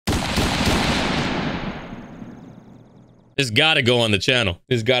It's gotta go on the channel.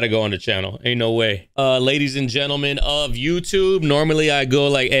 It's gotta go on the channel. Ain't no way. Ladies and gentlemen of YouTube, normally I go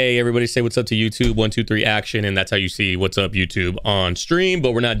like, hey, everybody say what's up to YouTube, 1, 2, 3 action, and that's how you see what's up YouTube on stream.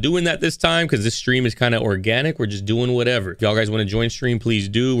 But we're not doing that this time because this stream is kind of organic. We're just doing whatever. If y'all guys want to join stream, please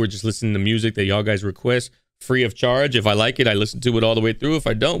do. We're just listening to music that y'all guys request free of charge. If I like it, I listen to it all the way through. If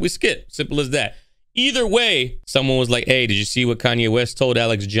I don't, we skip. Simple as that. Either way, someone was like, hey, did you see what Kanye West told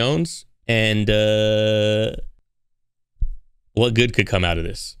Alex Jones? And what good could come out of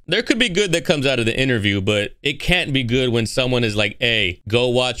this? There could be good that comes out of the interview, but it can't be good when someone is like, hey, go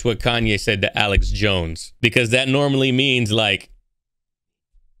watch what Kanye said to Alex Jones, because that normally means like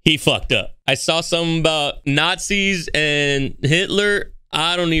he fucked up. I saw something about Nazis and Hitler.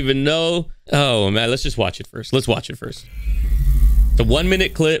 I don't even know. Oh man, let's just watch it first. Let's watch it first. It's a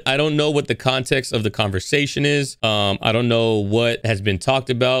 1-minute clip. I don't know what the context of the conversation is. I don't know what has been talked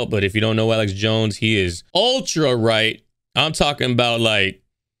about, but if you don't know Alex Jones, he is ultra right. I'm talking about like,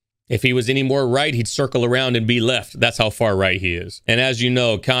 if he was any more right, he'd circle around and be left. That's how far right he is. And as you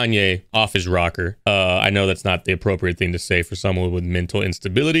know, Kanye off his rocker. I know that's not the appropriate thing to say for someone with mental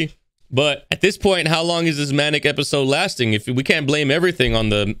instability, but at this point, how long is this manic episode lasting? If we can't blame everything on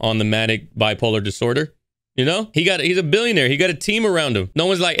the manic bipolar disorder, you know, he's a billionaire. He got a team around him. No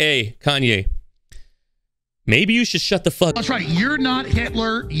one's like, hey, Kanye, maybe you should shut the fuck up. That's right. You're not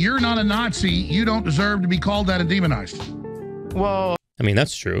Hitler. You're not a Nazi. You don't deserve to be called that and demonized. Well, I mean,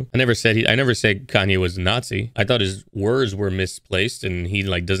 that's true. I never said Kanye was a Nazi. I thought his words were misplaced and he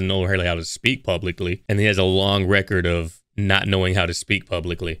like doesn't know really how to speak publicly. And he has a long record of not knowing how to speak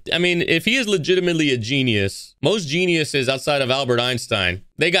publicly. I mean, if he is legitimately a genius, most geniuses outside of Albert Einstein,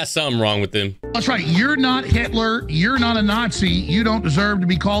 they got something wrong with them. That's right. You're not Hitler. You're not a Nazi. You don't deserve to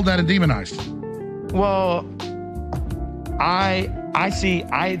be called that and demonized. well, I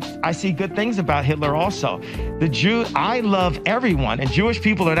see good things about Hitler also. I love everyone, and Jewish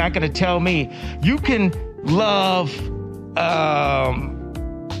people are not going to tell me you can love,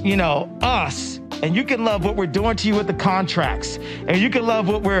 us, and you can love what we're doing to you with the contracts, and you can love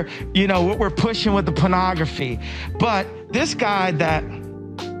what we're pushing with the pornography. But this guy that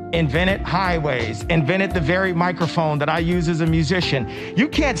invented highways, invented the very microphone that I use as a musician, you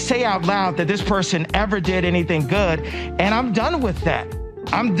can't say out loud that this person ever did anything good. And I'm done with that.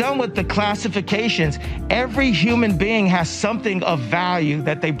 I'm done with the classifications. Every human being has something of value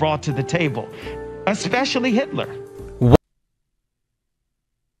that they brought to the table, especially Hitler.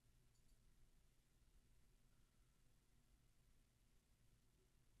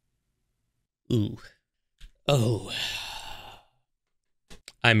 Ooh. Oh.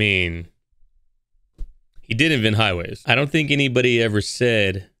 I mean, he did invent highways. I don't think anybody ever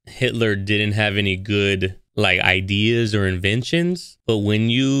said Hitler didn't have any good like ideas or inventions, but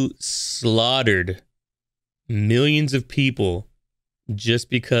when you slaughtered millions of people just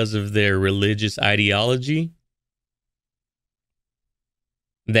because of their religious ideology,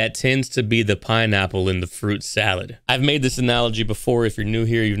 that tends to be the pineapple in the fruit salad. I've made this analogy before. If you're new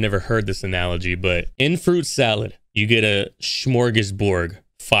here, you've never heard this analogy, but in fruit salad, you get a smorgasbord.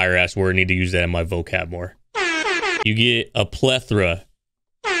 Fire ass word. Need to use that in my vocab more. You get a plethora,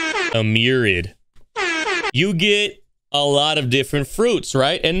 a myriad. You get a lot of different fruits,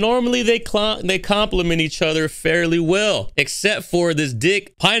 right? And normally they complement each other fairly well, except for this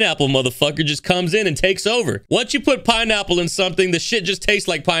dick pineapple motherfucker just comes in and takes over. Once you put pineapple in something, the shit just tastes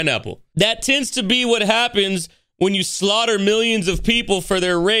like pineapple. That tends to be what happens when you slaughter millions of people for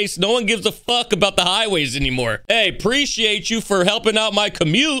their race. No one gives a fuck about the highways anymore. Hey, appreciate you for helping out my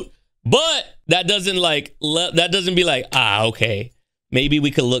commute, but that doesn't be like, okay, maybe we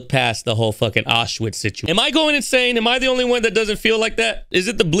could look past the whole fucking Auschwitz situation. Am I going insane? Am I the only one that doesn't feel like that? Is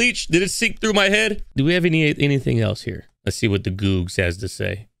it the bleach? Did it seep through my head? Do we have anything else here? Let's see what the Googs has to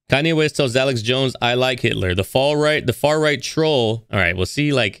say. Kanye West tells Alex Jones, I like Hitler. The far right troll. All right, well,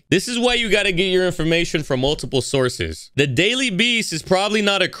 see, like, this is why you got to get your information from multiple sources. The Daily Beast is probably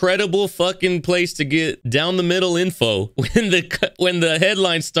not a credible fucking place to get down the middle info when the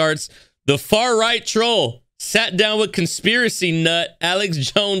headline starts, the far right troll sat down with conspiracy nut Alex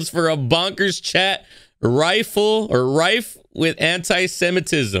Jones for a bonkers chat rife with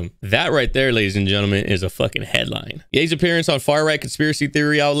anti-Semitism. That right there, ladies and gentlemen, is a fucking headline. Ye's appearance on far-right conspiracy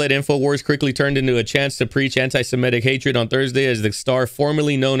theory outlet InfoWars quickly turned into a chance to preach anti-Semitic hatred on Thursday as the star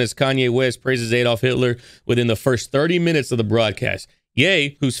formerly known as Kanye West praises Adolf Hitler within the first 30 minutes of the broadcast.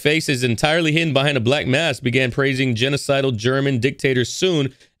 Ye, whose face is entirely hidden behind a black mask, began praising genocidal German dictators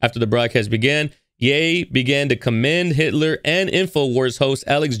soon after the broadcast began. Ye began to commend Hitler and InfoWars host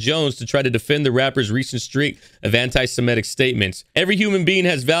Alex Jones to try to defend the rapper's recent streak of anti-Semitic statements. Every human being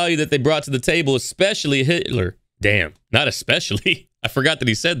has value that they brought to the table, especially Hitler. Damn. Not especially. I forgot that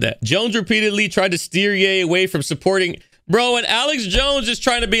he said that. Jones repeatedly tried to steer Ye away from supporting. Bro, and Alex Jones is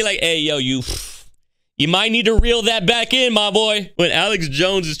trying to be like, hey, yo, you might need to reel that back in, my boy. When Alex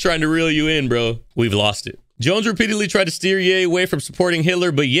Jones is trying to reel you in, bro, we've lost it. Jones repeatedly tried to steer Ye away from supporting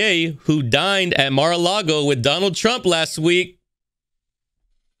Hitler, but Ye, who dined at Mar-a-Lago with Donald Trump last week.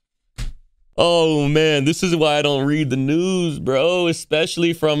 Oh, man, this is why I don't read the news, bro,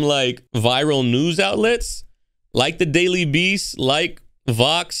 especially from, like, viral news outlets like the Daily Beast, like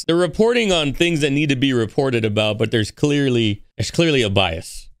Vox. They're reporting on things that need to be reported about, but there's clearly a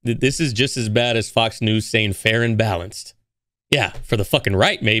bias. This is just as bad as Fox News saying fair and balanced. Yeah, for the fucking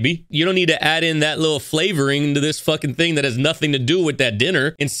right, maybe. You don't need to add in that little flavoring to this fucking thing that has nothing to do with that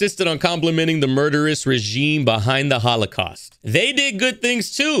dinner. Insisted on complimenting the murderous regime behind the Holocaust. They did good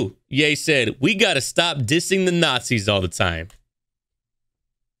things too. Ye said, we gotta stop dissing the Nazis all the time.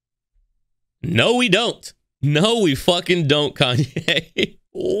 No, we don't. No, we fucking don't, Kanye.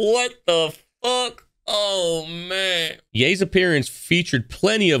 What the fuck? Oh, man. Ye's appearance featured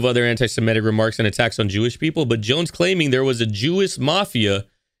plenty of other anti-Semitic remarks and attacks on Jewish people, but Jones claiming there was a Jewish mafia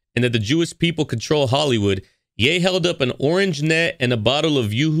and that the Jewish people control Hollywood. Ye held up an orange net and a bottle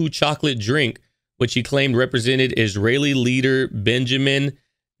of Yoo-hoo chocolate drink, which he claimed represented Israeli leader Benjamin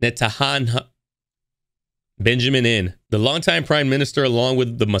Netanyahu. The longtime prime minister, along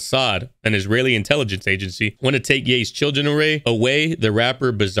with the Mossad, an Israeli intelligence agency, want to take Ye's children away, the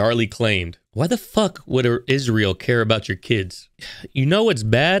rapper bizarrely claimed. Why the fuck would Israel care about your kids? You know what's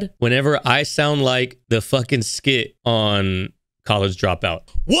bad? Whenever I sound like the fucking skit on College Dropout.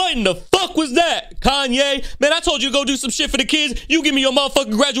 What in the fuck was that, Kanye? Man, I told you to go do some shit for the kids. You give me your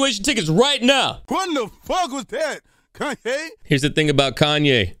motherfucking graduation tickets right now. What in the fuck was that, Kanye? Here's the thing about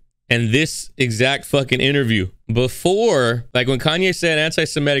Kanye and this exact fucking interview. Before, like when Kanye said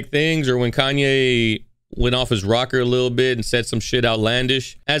anti-Semitic things, or when Kanye went off his rocker a little bit and said some shit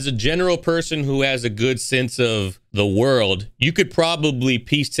outlandish, as a general person who has a good sense of the world, you could probably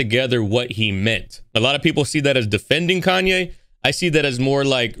piece together what he meant. A lot of people see that as defending Kanye. I see that as more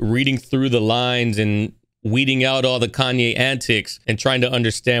like reading through the lines and weeding out all the Kanye antics and trying to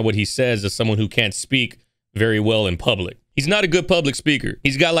understand what he says as someone who can't speak very well in public. He's not a good public speaker.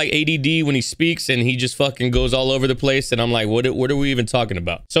 He's got like ADD when he speaks and he just fucking goes all over the place. And I'm like, what are we even talking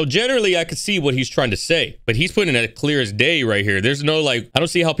about? So generally I could see what he's trying to say, but he's putting it clear as day right here. There's no like, I don't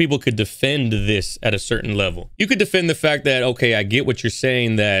see how people could defend this at a certain level. You could defend the fact that, okay, I get what you're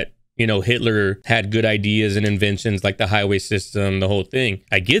saying, that, you know, Hitler had good ideas and inventions like the highway system, the whole thing.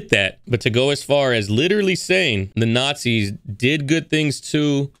 I get that. But to go as far as literally saying the Nazis did good things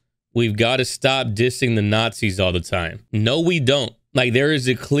too, we've got to stop dissing the Nazis all the time. No, we don't. Like, there is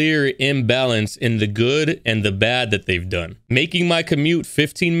a clear imbalance in the good and the bad that they've done. Making my commute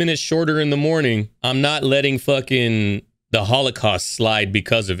 15 minutes shorter in the morning, I'm not letting fucking the Holocaust slide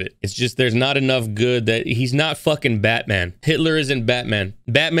because of it. It's just there's not enough good. That he's not fucking Batman. Hitler isn't Batman.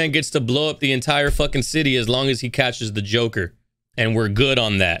 Batman gets to blow up the entire fucking city as long as he catches the Joker. And we're good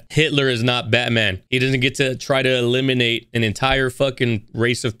on that. Hitler is not Batman. He doesn't get to try to eliminate an entire fucking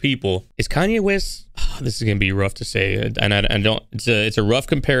race of people. Is Kanye West? Oh, this is gonna be rough to say, and I don't. It's a rough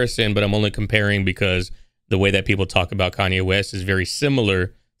comparison, but I'm only comparing because the way that people talk about Kanye West is very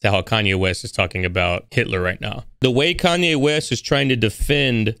similar to how Kanye West is talking about Hitler right now. The way Kanye West is trying to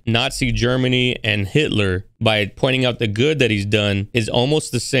defend Nazi Germany and Hitler by pointing out the good that he's done is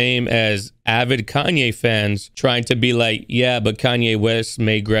almost the same as avid Kanye fans trying to be like, yeah, but Kanye West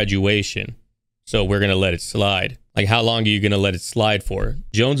made Graduation, so we're going to let it slide. Like, how long are you going to let it slide for?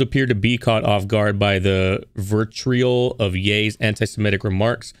 Jones appeared to be caught off guard by the vitriol of Ye's anti-Semitic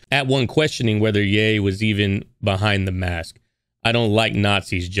remarks, at one questioning whether Ye was even behind the mask. I don't like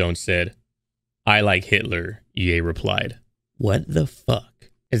Nazis, Jones said. I like Hitler, Ye replied. What the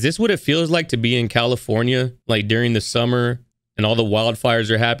fuck? Is this what it feels like to be in California, like during the summer and all the wildfires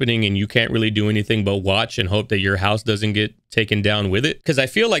are happening and you can't really do anything but watch and hope that your house doesn't get taken down with it? Because I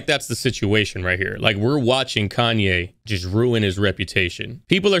feel like that's the situation right here. Like, we're watching Kanye just ruin his reputation.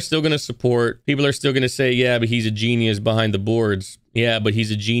 People are still going to support. People are still going to say, yeah, but he's a genius behind the boards. Yeah, but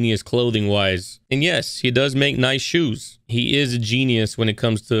he's a genius clothing wise. And yes, he does make nice shoes. He is a genius when it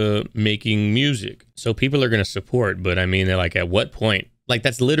comes to making music. So people are going to support. But I mean, like, at what point? Like,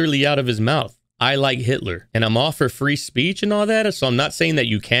 that's literally out of his mouth. I like Hitler. And I'm all for free speech and all that. So I'm not saying that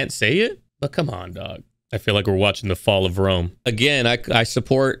you can't say it. But come on, dog. I feel like we're watching the fall of Rome. Again, I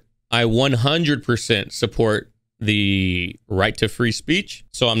 100% support the right to free speech.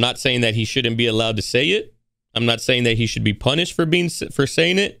 So I'm not saying that he shouldn't be allowed to say it. I'm not saying that he should be punished for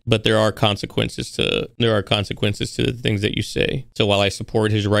saying it, but there are consequences to the things that you say. So while I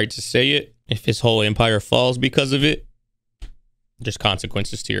support his right to say it, if his whole empire falls because of it, Just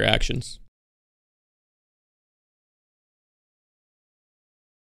consequences to your actions.